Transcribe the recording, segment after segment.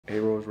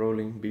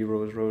rolling,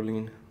 B-roll's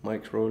rolling,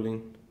 mic's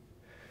rolling.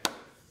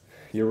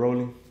 You're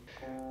rolling.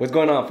 What's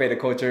going on, Faded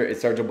Culture?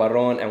 It's Sergio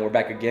Barron, and we're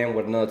back again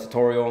with another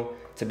tutorial.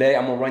 Today,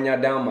 I'm gonna run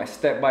y'all down my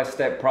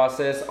step-by-step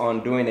process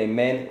on doing a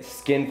men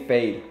skin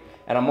fade.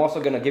 And I'm also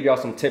gonna give y'all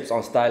some tips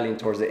on styling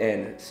towards the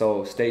end.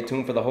 So stay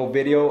tuned for the whole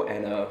video,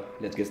 and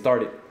let's get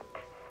started.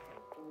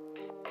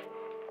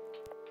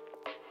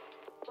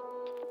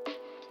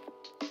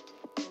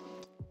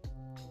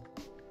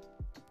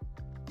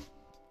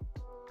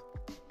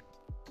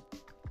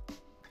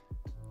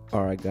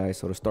 Alright guys,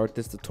 so to start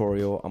this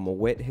tutorial, I'm gonna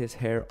wet his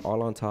hair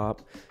all on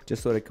top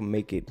just so that I can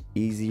make it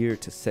easier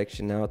to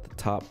section out the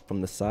top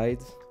from the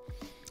sides.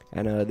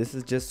 And this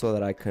is just so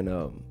that I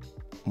can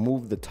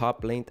move the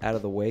top length out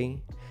of the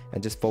way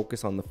and just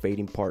focus on the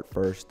fading part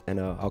first. And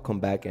I'll come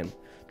back and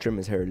trim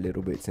his hair a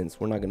little bit since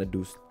we're not gonna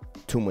do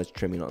too much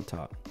trimming on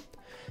top.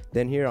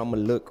 Then here I'm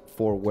gonna look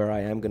for where I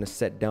am gonna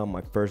set down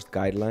my first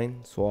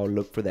guideline. So I'll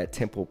look for that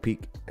temple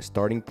peak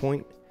starting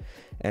point.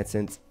 And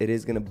since it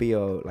is gonna be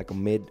like a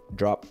mid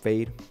drop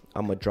fade,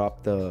 I'm gonna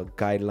drop the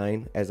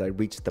guideline as I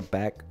reach the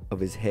back of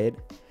his head.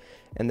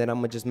 And then I'm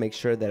gonna just make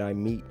sure that I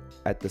meet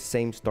at the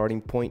same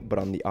starting point, but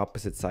on the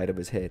opposite side of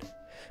his head.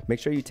 Make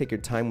sure you take your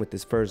time with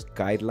this first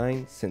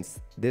guideline, since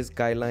this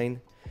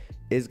guideline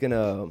is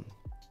gonna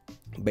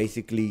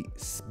basically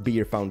be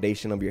your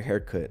foundation of your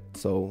haircut.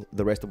 So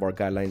the rest of our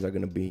guidelines are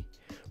gonna be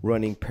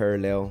running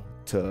parallel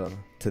to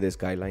this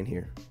guideline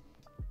here.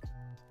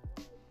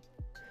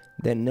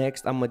 Then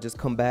next, I'm gonna just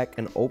come back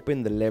and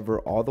open the lever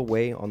all the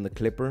way on the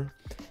clipper,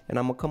 and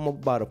I'm gonna come up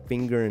about a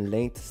finger in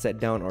length to set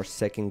down our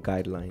second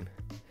guideline.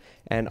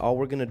 And all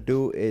we're gonna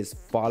do is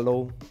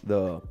follow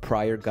the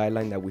prior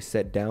guideline that we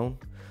set down.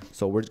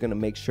 So we're just gonna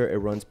make sure it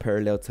runs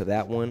parallel to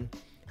that one,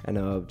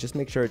 and just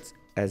make sure it's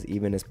as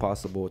even as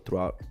possible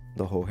throughout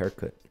the whole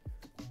haircut.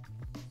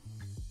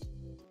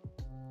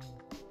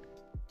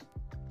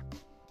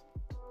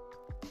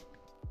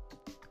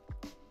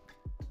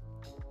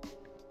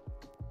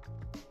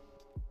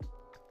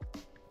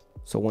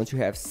 So once you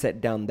have set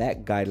down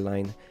that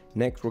guideline,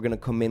 next we're gonna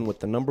come in with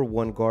the number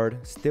 1 guard,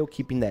 still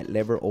keeping that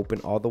lever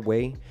open all the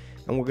way,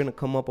 and we're gonna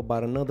come up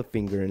about another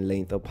finger in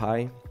length up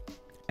high,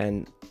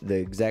 and the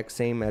exact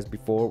same as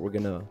before, we're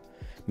gonna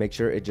make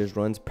sure it just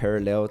runs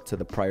parallel to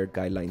the prior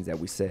guidelines that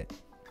we set.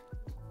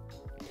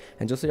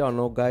 And just so y'all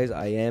know guys,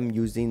 I am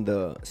using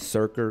the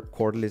Cirker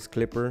cordless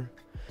clipper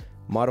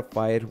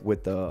modified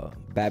with the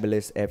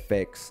Babyliss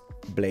FX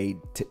blade,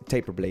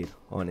 taper blade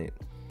on it.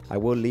 I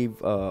will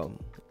leave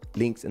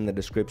links in the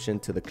description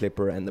to the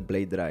clipper and the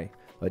blade that I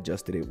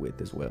adjusted it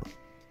with as well.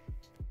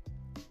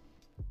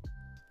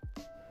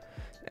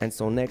 And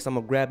so next I'm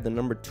gonna grab the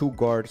number 2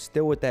 guard,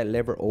 still with that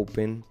lever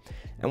open,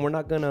 and we're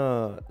not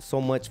gonna so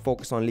much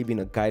focus on leaving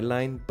a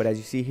guideline, but as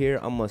you see here,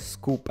 I'm gonna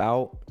scoop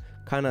out,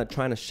 kind of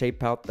trying to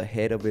shape out the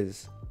head of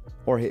his,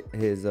 or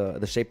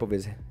the shape of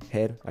his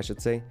head, I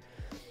should say.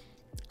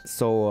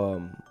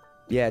 So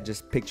yeah,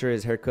 just picture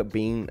his haircut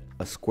being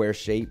a square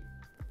shape,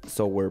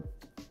 so we're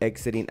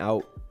exiting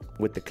out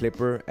with the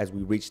clipper as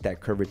we reach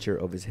that curvature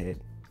of his head.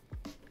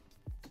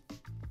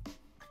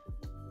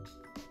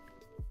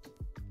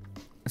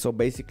 So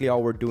basically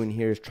all we're doing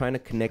here is trying to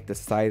connect the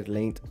side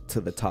length to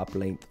the top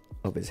length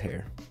of his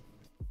hair.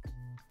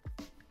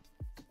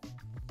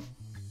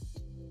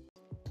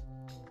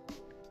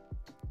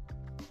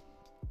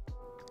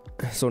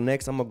 So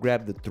next I'm gonna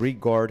grab the 3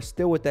 guard,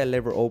 still with that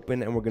lever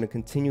open, and we're gonna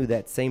continue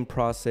that same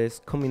process,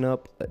 coming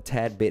up a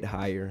tad bit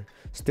higher,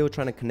 still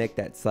trying to connect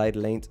that side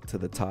length to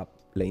the top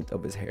length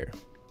of his hair.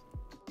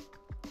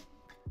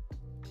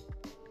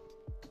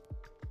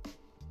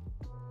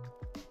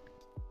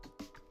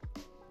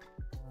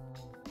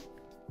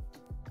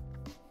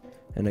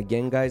 And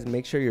again guys,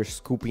 make sure you're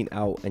scooping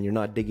out and you're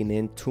not digging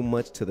in too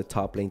much to the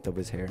top length of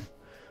his hair.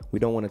 We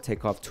don't want to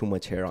take off too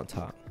much hair on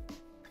top.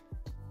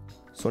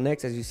 So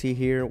next, as you see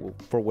here,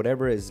 for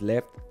whatever is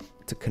left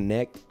to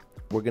connect,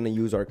 we're gonna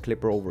use our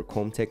clipper over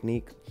comb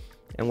technique.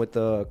 And with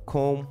the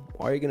comb,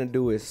 all you're gonna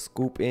do is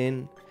scoop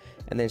in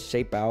and then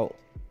shape out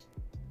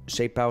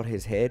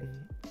his head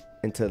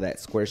into that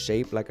square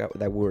shape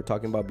that we were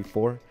talking about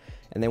before.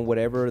 And then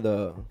whatever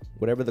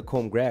the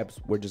comb grabs,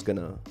 we're just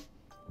gonna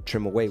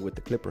trim away with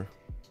the clipper.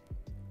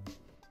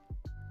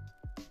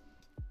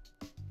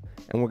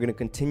 And we're gonna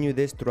continue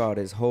this throughout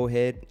his whole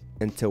head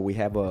until we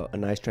have a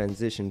nice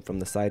transition from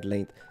the side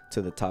length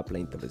to the top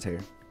length of his hair.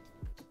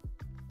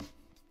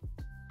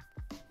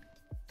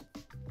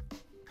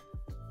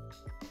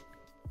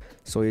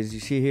 So as you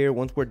see here,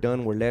 once we're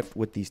done, we're left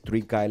with these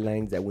 3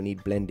 guidelines that we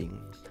need blending.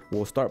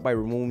 We'll start by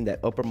removing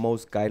that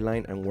uppermost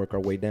guideline and work our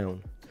way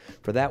down.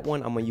 For that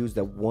one, I'm gonna use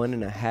the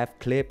 1.5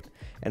 clip,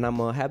 and I'm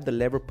gonna have the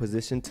lever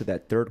positioned to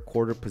that 3rd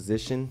quarter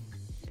position.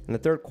 And the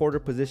 3rd quarter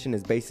position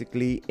is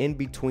basically in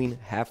between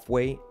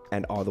halfway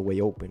and all the way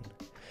open.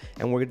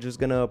 And we're just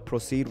gonna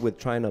proceed with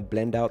trying to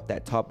blend out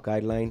that top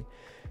guideline,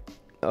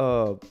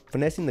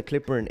 finessing the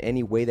clipper in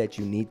any way that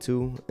you need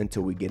to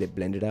until we get it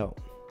blended out.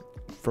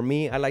 For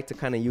me, I like to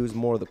kind of use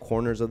more of the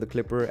corners of the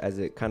clipper, as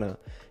it kind of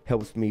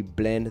helps me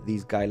blend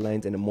these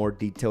guidelines in a more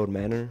detailed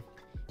manner.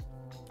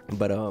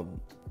 But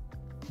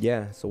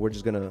yeah, so we're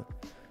just gonna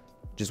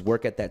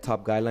work at that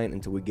top guideline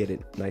until we get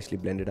it nicely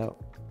blended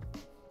out.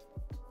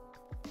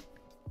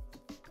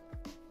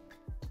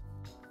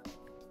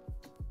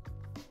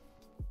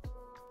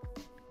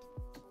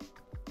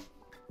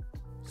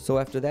 So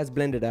after that's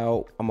blended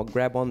out, I'm gonna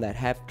grab on that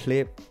half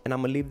clip and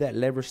I'm gonna leave that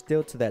lever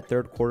still to that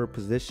 3rd quarter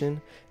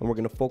position, and we're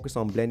gonna focus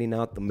on blending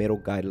out the middle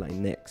guideline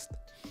next.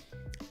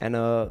 And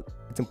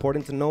it's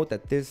important to note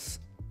that this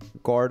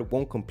guard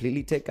won't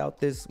completely take out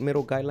this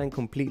middle guideline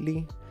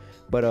completely,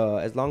 but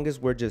as long as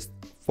we're just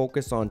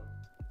focused on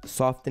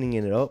softening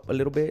it up a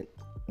little bit,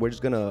 we're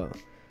just gonna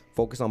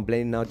focus on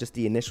blending out just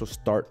the initial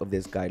start of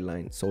this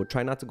guideline. So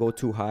try not to go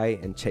too high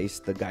and chase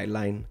the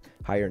guideline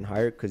higher and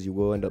higher, because you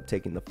will end up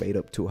taking the fade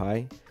up too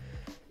high.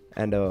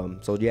 And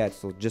so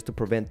just to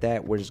prevent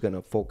that, we're just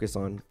gonna focus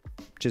on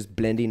just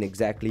blending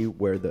exactly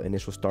where the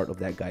initial start of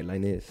that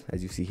guideline is,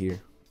 as you see here.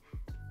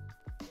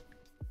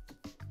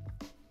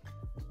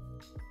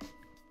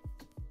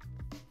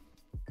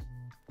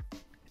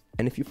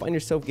 And if you find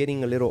yourself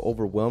getting a little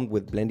overwhelmed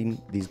with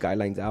blending these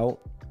guidelines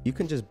out, you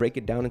can just break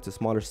it down into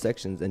smaller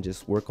sections and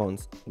just work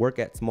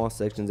at small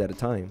sections at a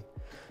time.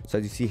 So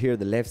as you see here,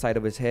 the left side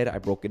of his head, I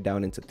broke it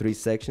down into 3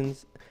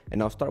 sections,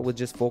 and I'll start with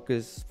just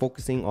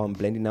focusing on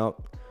blending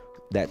out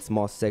that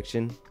small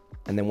section.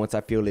 And then once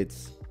I feel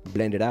it's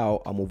blended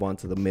out, I'll move on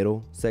to the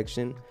middle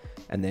section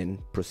and then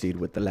proceed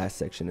with the last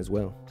section as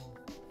well.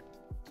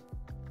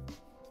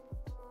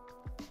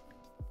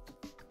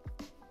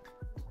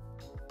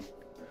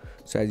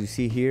 So as you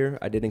see here,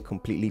 I didn't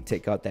completely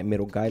take out that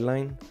middle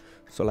guideline.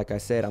 So like I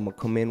said, I'm gonna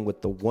come in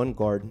with the 1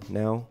 guard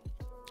now,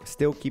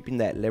 still keeping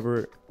that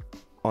lever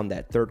on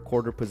that 3rd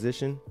quarter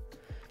position.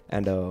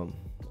 And I'm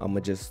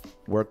gonna just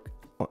work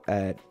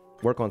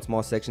on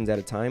small sections at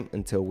a time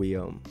until we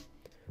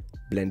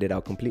blend it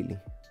out completely.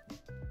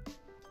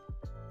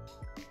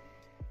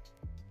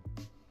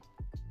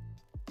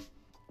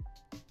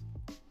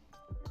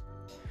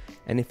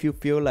 And if you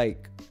feel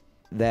like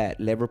that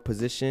lever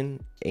position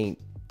ain't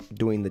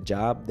doing the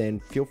job, then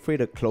feel free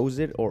to close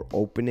it or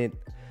open it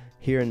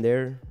here and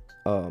there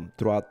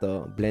throughout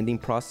the blending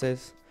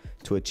process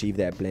to achieve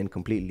that blend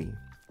completely.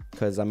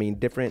 Because I mean,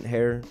 different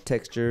hair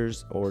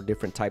textures or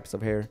different types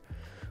of hair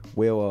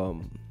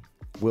will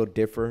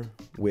differ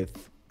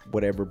with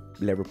whatever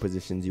lever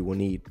positions you will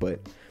need, but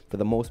for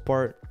the most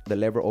part, the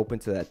lever open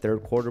to that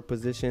 3rd quarter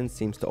position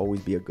seems to always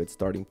be a good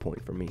starting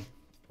point for me.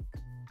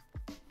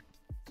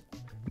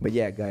 But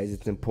yeah, guys,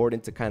 it's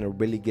important to kind of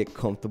really get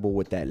comfortable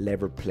with that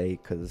lever play,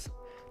 because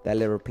that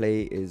lever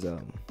play is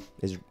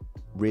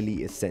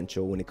really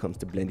essential when it comes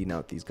to blending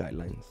out these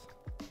guidelines.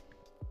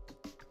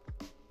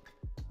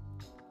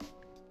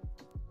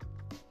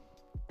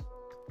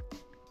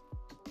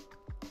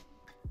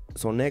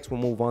 So next we'll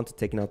move on to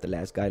taking out the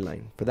last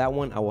guideline. For that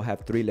one, I will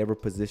have 3 lever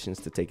positions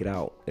to take it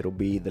out. It'll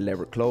be the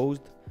lever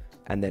closed,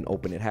 and then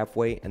open it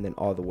halfway, and then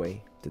all the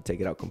way to take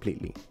it out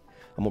completely.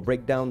 I'm gonna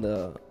break down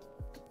the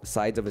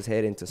sides of his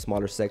head into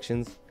smaller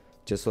sections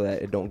just so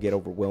that it don't get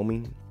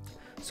overwhelming.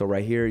 So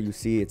right here you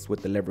see it's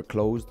with the lever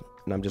closed,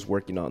 and I'm just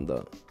working on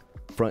the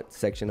front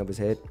section of his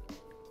head.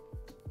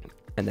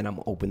 And then I'm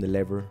gonna open the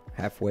lever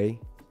halfway,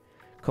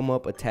 come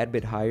up a tad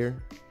bit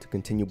higher to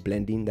continue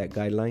blending that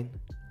guideline,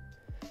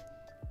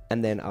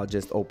 and then I'll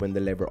just open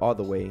the lever all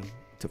the way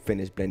to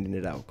finish blending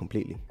it out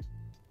completely.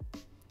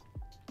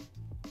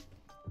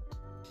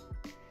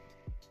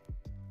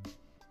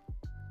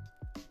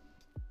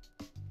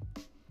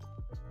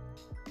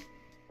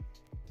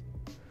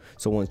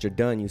 So once you're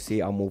done, you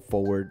see I'll move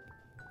forward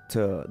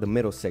to the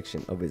middle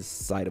section of his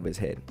side of his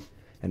head.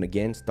 And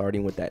again,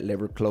 starting with that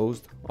lever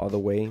closed all the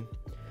way,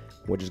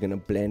 we're just gonna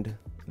blend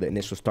the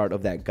initial start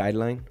of that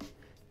guideline.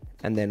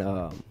 And then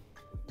I'll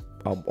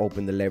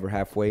open the lever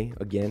halfway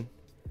again,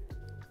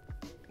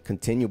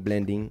 continue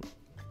blending,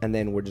 and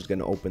then we're just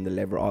gonna open the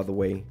lever all the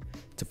way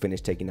to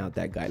finish taking out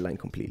that guideline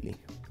completely.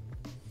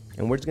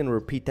 And we're just gonna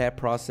repeat that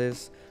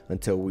process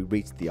until we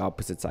reach the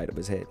opposite side of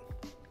his head.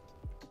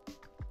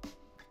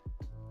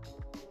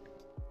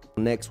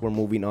 Next, we're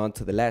moving on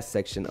to the last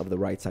section of the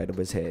right side of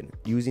his head,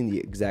 using the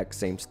exact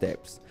same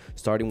steps,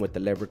 starting with the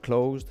lever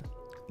closed,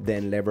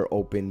 then lever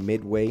open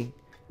midway,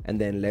 and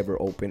then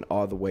lever open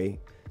all the way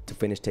to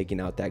finish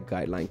taking out that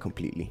guideline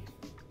completely.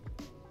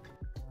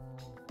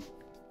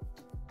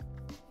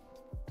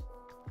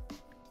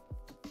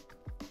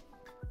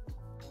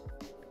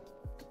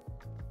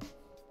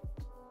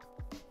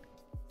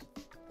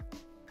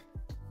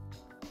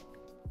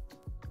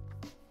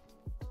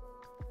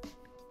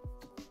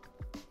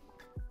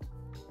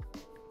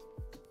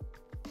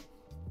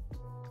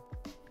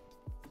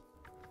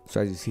 So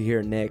as you see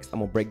here, next I'm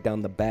gonna break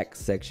down the back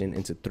section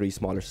into 3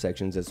 smaller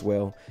sections as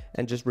well,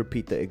 and just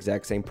repeat the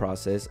exact same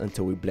process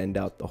until we blend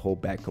out the whole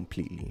back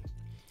completely.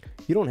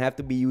 You don't have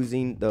to be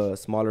using the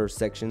smaller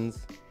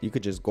sections. You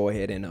could just go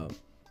ahead and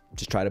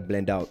just try to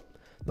blend out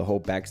the whole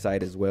back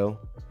side as well.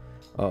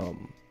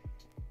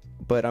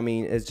 But I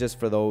mean, it's just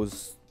for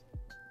those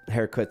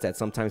haircuts that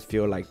sometimes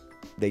feel like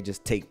they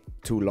just take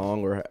too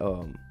long, or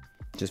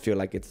just feel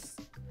like it's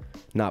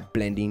not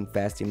blending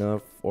fast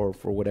enough or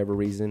for whatever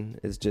reason.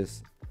 It's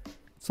just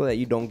so that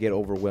you don't get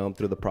overwhelmed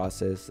through the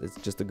process. It's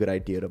just a good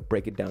idea to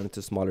break it down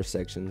into smaller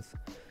sections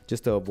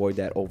just to avoid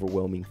that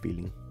overwhelming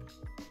feeling.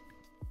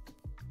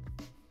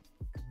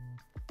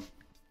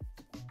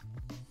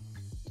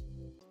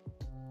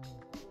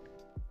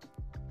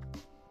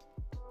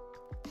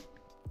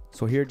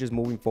 So here, just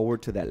moving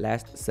forward to that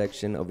last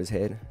section of his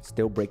head,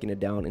 still breaking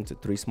it down into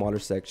 3 smaller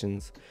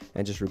sections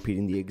and just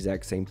repeating the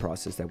exact same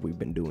process that we've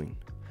been doing.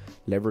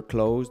 Lever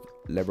closed,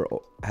 lever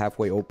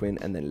halfway open,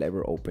 and then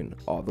lever open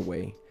all the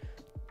way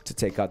to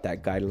take out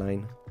that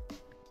guideline.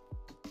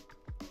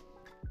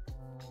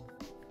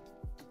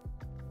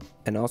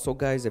 And also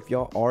guys, if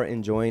y'all are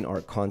enjoying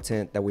our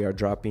content that we are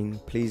dropping,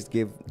 please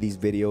give these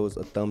videos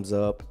a thumbs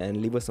up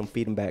and leave us some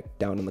feedback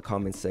down in the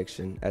comments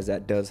section, as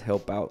that does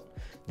help out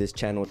this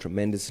channel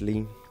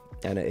tremendously,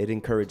 and it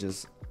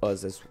encourages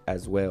us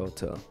as well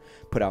to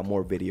put out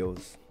more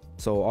videos.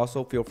 So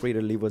also feel free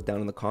to leave us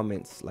down in the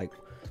comments like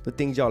the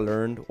things y'all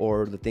learned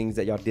or the things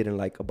that y'all didn't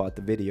like about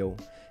the video,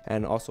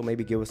 and also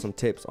maybe give us some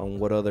tips on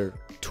what other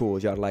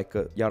tools y'all like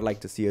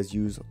to see us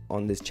use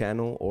on this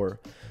channel, or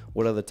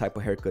what other type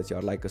of haircuts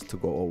y'all like us to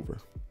go over.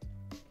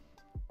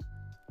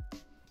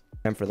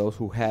 And for those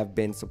who have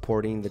been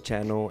supporting the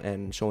channel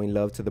and showing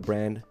love to the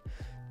brand,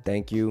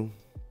 thank you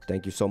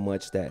so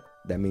much. That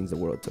means the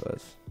world to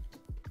us.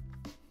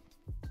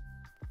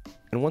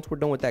 And once we're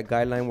done with that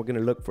guideline, we're gonna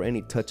look for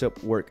any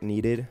touch-up work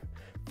needed.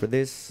 For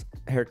this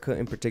haircut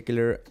in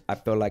particular, I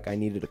felt like I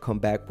needed to come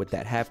back with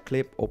that half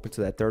clip open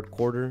to that 3rd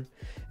quarter,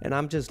 and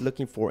I'm just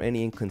looking for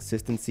any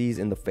inconsistencies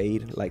in the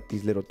fade, like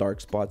these little dark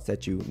spots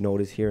that you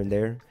notice here and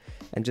there,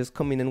 and just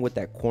coming in with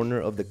that corner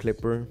of the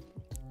clipper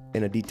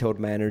in a detailed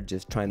manner,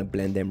 just trying to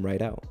blend them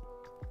right out.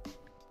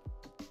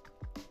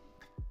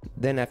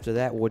 Then after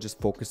that, we'll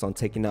just focus on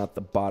taking out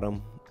the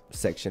bottom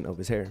section of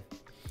his hair.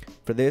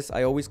 For this,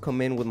 I always come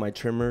in with my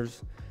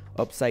trimmers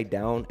upside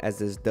down, as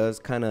this does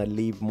kind of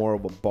leave more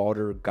of a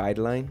balder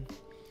guideline,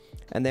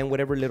 and then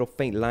whatever little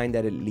faint line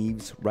that it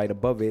leaves right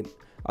above it,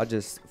 I'll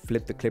just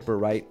flip the clipper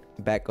right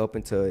back up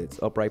into its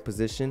upright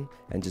position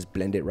and just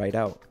blend it right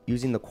out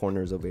using the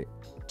corners of it,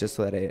 just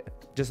so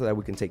that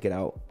we can take it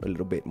out a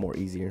little bit more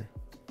easier.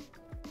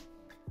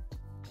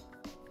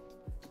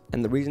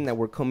 And the reason that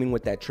we're coming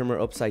with that trimmer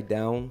upside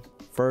down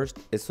first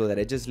is so that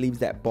it just leaves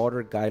that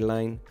balder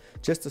guideline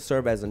just to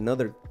serve as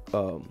another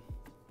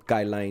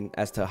guideline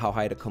as to how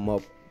high to come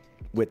up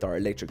with our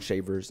electric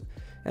shavers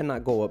and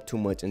not go up too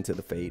much into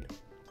the fade.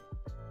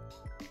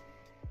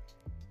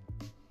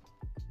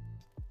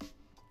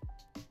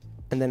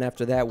 And then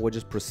after that, we'll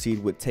just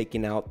proceed with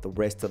taking out the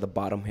rest of the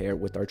bottom hair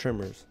with our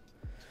trimmers.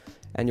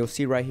 And you'll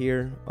see right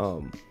here,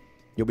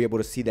 you'll be able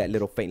to see that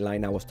little faint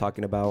line I was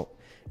talking about.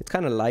 It's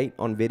kind of light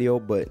on video,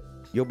 but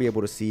you'll be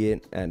able to see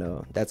it, and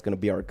that's going to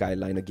be our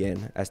guideline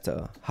again as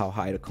to how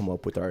high to come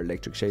up with our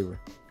electric shaver.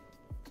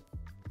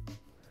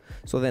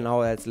 So then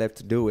all that's left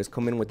to do is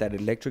come in with that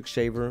electric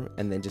shaver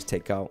and then just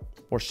take out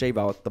or shave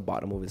out the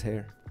bottom of his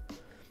hair.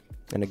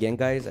 And again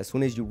guys, as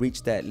soon as you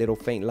reach that little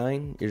faint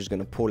line, you're just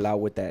going to pull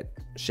out with that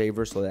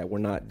shaver so that we're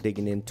not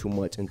digging in too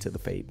much into the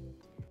fade.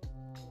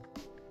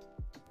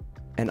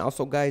 And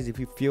also guys, if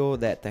you feel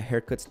that the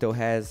haircut still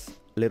has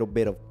a little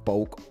bit of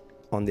bulk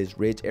on this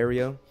ridge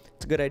area,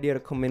 it's a good idea to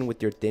come in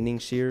with your thinning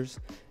shears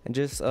and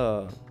just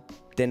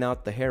thin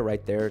out the hair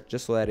right there,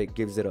 just so that it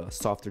gives it a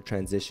softer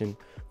transition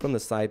from the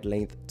side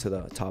length to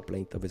the top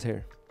length of his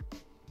hair.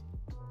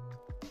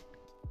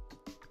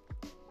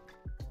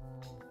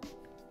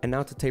 And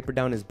now to taper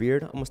down his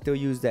beard, I'm gonna still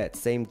use that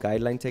same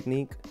guideline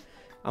technique.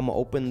 I'm gonna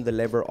open the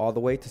lever all the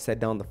way to set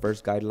down the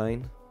first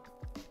guideline,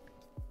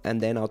 and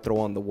then I'll throw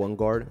on the 1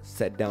 guard,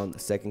 set down the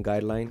 2nd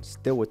guideline,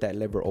 still with that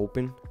lever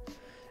open,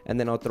 and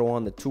then I'll throw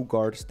on the 2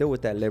 guard, still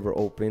with that lever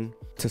open,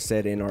 to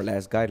set in our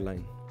last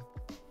guideline.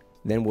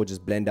 Then we'll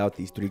just blend out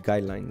these 3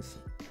 guidelines.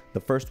 The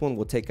first one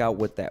we'll take out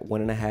with that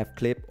 1.5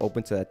 clip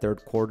open to that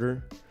 3rd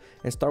quarter,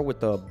 and start with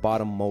the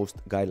bottommost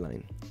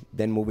guideline.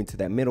 Then moving to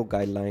that middle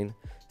guideline,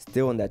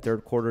 still in that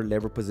 3rd quarter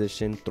lever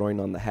position, throwing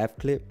on the half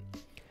clip,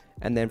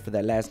 and then for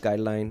that last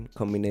guideline,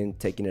 coming in,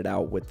 taking it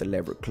out with the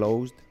lever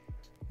closed,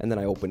 and then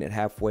I open it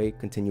halfway,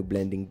 continue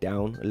blending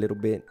down a little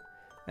bit,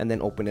 and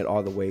then open it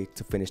all the way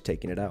to finish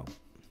taking it out.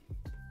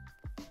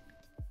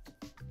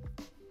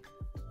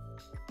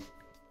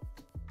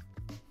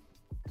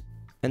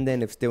 And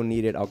then if still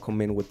needed, I'll come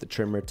in with the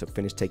trimmer to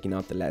finish taking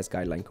out the last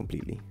guideline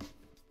completely.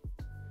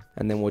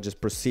 And then we'll just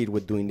proceed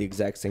with doing the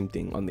exact same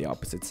thing on the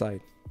opposite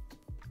side.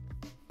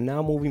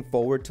 Now moving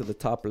forward to the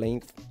top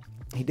length,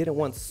 he didn't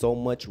want so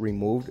much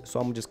removed, so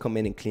I'm gonna just come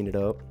in and clean it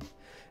up.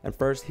 And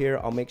first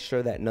here, I'll make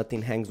sure that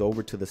nothing hangs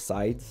over to the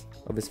sides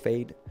of his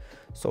fade.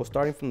 So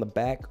starting from the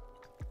back,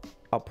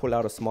 I'll pull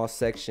out a small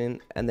section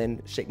and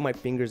then shake my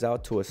fingers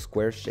out to a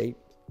square shape,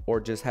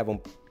 or just have them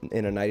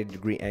in a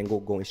 90-degree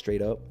angle going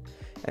straight up,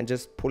 and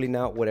just pulling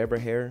out whatever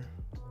hair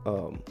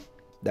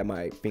that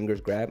my fingers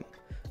grab.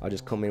 I'll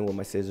just come in with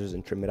my scissors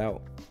and trim it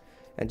out,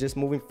 and just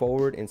moving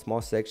forward in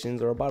small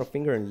sections, or about a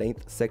finger in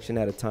length section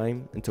at a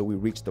time, until we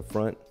reach the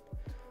front.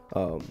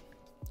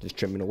 just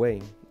trimming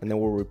away. And then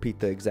we'll repeat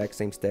the exact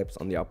same steps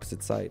on the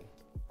opposite side.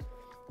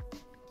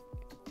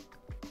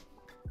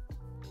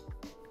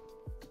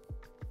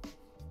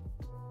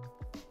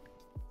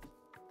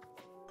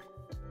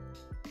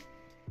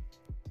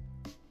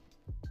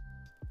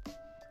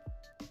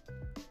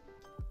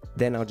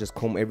 Then I'll just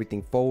comb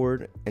everything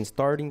forward, and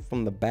starting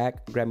from the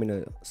back, grabbing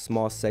a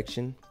small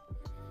section,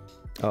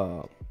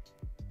 I'll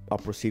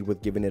proceed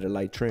with giving it a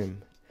light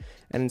trim.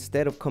 And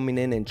instead of coming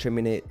in and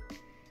trimming it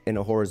in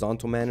a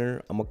horizontal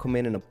manner, I'm gonna come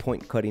in a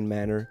point cutting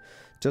manner,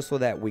 just so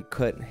that we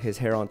cut his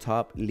hair on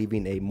top,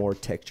 leaving a more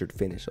textured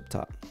finish up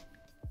top.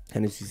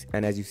 And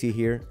as you see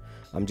here,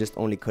 I'm just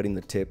only cutting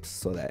the tips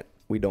so that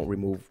we don't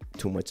remove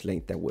too much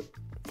length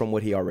from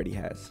what he already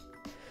has.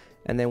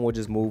 And then we'll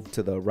just move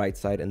to the right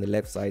side and the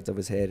left sides of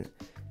his head,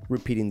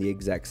 repeating the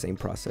exact same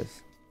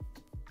process.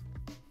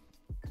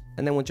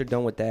 And then once you're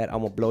done with that,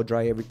 I'm gonna blow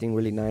dry everything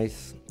really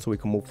nice so we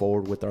can move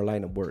forward with our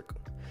lineup work.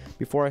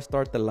 Before I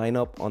start the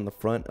lineup on the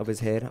front of his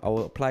head, I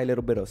will apply a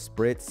little bit of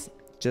spritz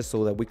just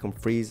so that we can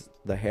freeze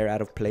the hair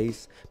out of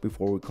place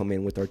before we come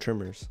in with our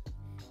trimmers.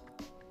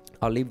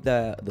 I'll leave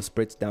the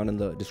spritz down in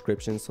the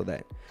description so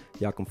that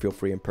y'all can feel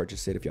free and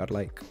purchase it if y'all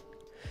like.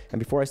 And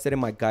before I set in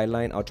my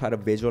guideline, I'll try to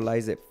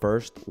visualize it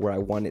first where I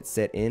want it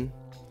set in.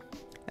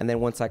 And then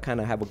once I kind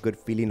of have a good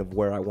feeling of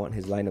where I want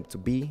his lineup to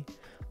be,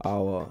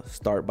 I'll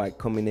start by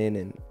coming in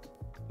and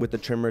with the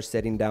trimmer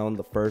setting down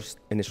the first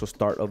initial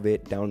start of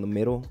it down the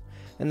middle,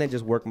 and then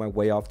just work my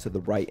way off to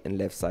the right and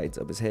left sides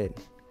of his head.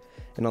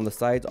 And on the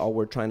sides, all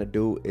we're trying to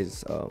do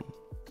is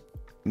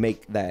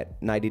make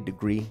that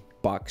 90-degree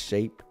box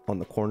shape on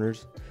the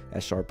corners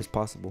as sharp as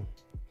possible.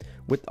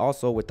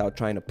 Without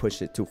trying to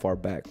push it too far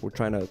back. We're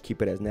trying to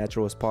keep it as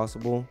natural as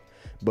possible,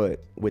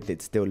 but with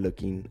it still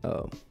looking,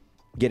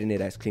 getting it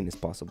as clean as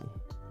possible.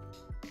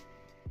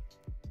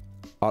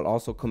 I'll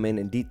also come in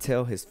and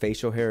detail his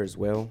facial hair as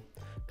well,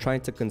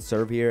 trying to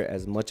conserve here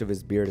as much of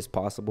his beard as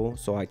possible,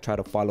 so I try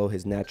to follow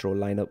his natural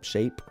lineup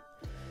shape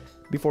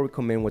before we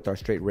come in with our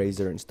straight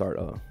razor and start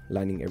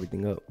lining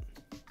everything up.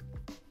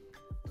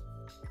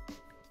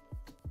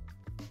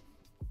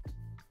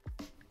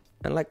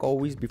 And like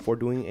always, before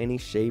doing any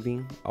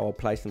shaving, I'll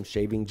apply some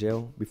shaving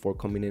gel before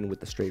coming in with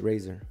the straight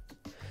razor.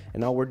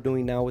 And all we're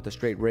doing now with the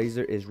straight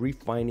razor is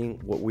refining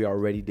what we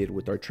already did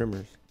with our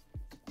trimmers.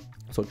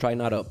 So try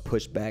not to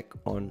push back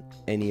on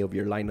any of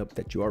your lineup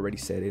that you already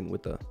set in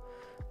with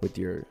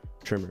your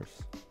trimmers.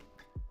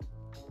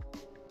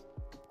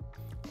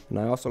 And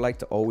I also like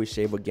to always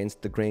shave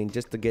against the grain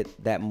just to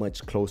get that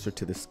much closer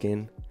to the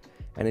skin,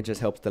 and it just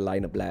helps the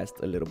lineup last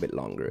a little bit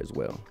longer as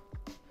well.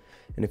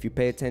 And if you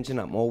pay attention,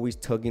 I'm always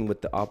tugging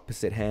with the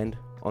opposite hand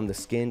on the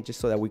skin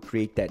just so that we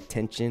create that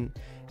tension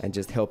and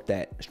just help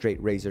that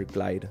straight razor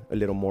glide a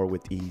little more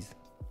with ease.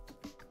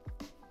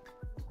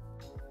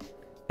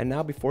 And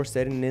now before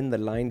setting in the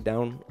line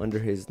down under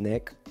his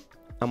neck,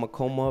 I'm gonna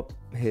comb up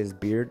his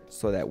beard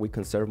so that we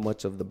conserve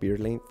much of the beard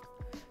length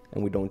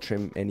and we don't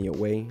trim any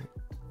away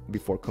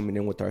before coming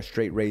in with our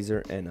straight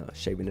razor and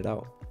shaving it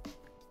out.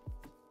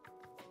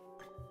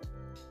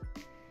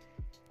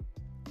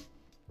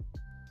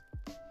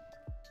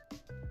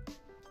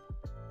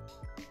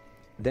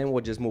 Then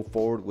we'll just move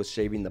forward with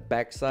shaving the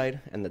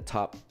backside and the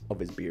top of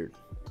his beard.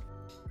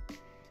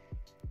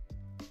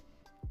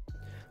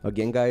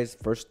 Again guys,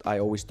 first I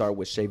always start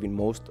with shaving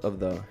most of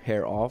the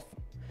hair off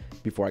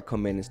before I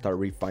come in and start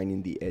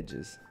refining the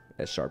edges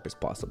as sharp as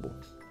possible.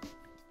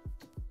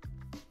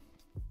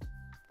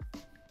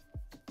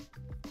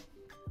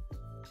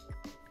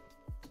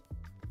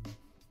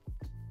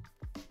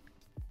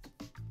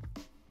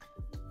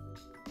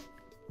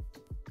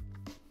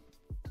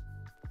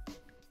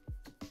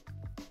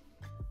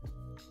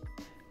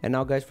 And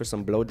now guys, for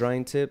some blow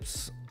drying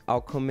tips,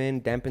 I'll come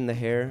in, dampen the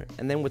hair,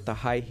 and then with the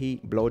high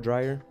heat blow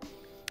dryer,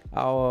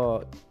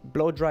 I'll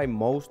blow dry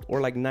most or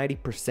like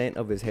 90%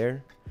 of his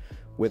hair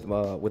with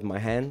my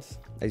hands,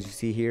 as you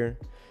see here.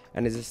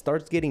 And as it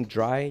starts getting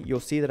dry,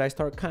 you'll see that I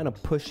start kind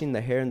of pushing the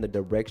hair in the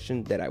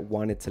direction that I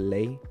want it to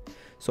lay.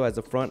 So as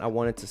the front, I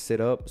want it to sit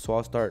up, so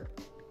I'll start,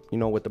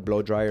 with the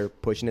blow dryer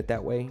pushing it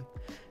that way.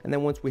 And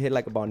then once we hit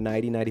like about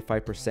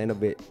 90-95%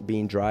 of it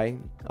being dry,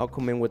 I'll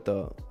come in with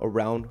a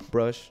round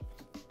brush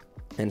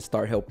and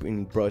start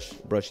helping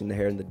brushing the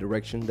hair in the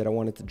direction that I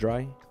want it to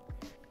dry.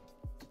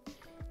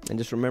 And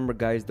just remember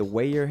guys, the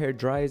way your hair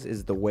dries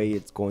is the way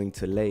it's going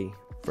to lay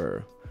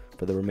for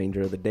the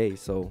remainder of the day.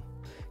 So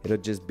it'll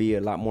just be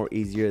a lot more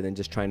easier than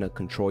just trying to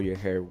control your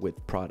hair with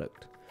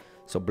product.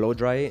 So blow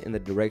dry it in the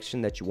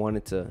direction that you want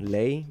it to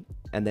lay,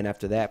 and then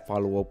after that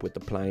follow up with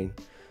applying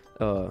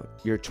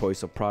your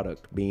choice of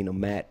product, being a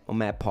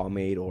matte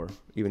pomade, or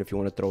even if you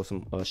want to throw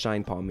some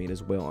shine pomade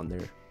as well on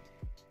there.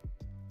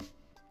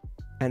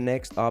 And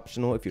next,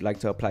 optional, if you'd like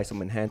to apply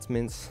some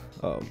enhancements,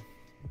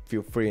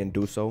 feel free and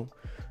do so.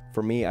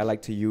 For me, I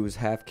like to use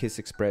half Kiss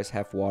Express,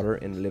 half water,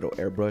 and a little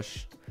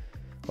airbrush,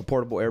 a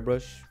portable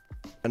airbrush.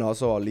 And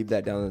also, I'll leave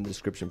that down in the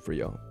description for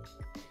y'all.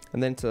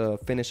 And then to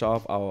finish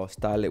off, I'll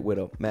style it with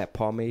a matte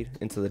pomade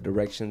into the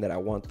direction that I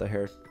want the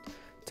hair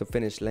to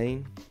finish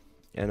laying.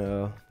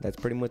 And that's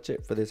pretty much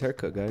it for this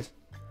haircut, guys.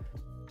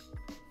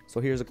 So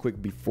here's a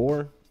quick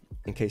before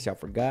in case y'all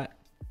forgot,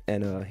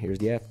 and here's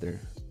the after.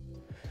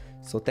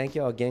 So thank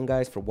y'all again,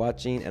 guys, for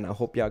watching, and I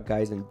hope y'all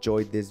guys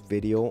enjoyed this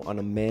video on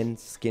a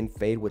men's skin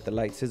fade with the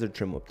light scissor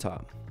trim up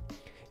top.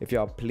 If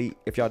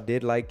y'all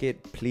did like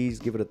it, please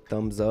give it a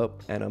thumbs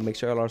up, and make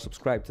sure y'all are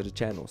subscribed to the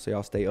channel so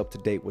y'all stay up to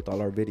date with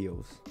all our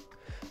videos.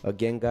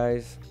 Again,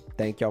 guys,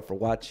 thank y'all for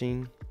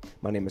watching.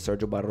 My name is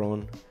Sergio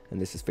Barron, and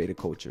this is Faded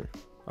Culture.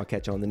 I'll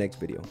catch you on the next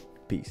video.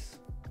 Peace.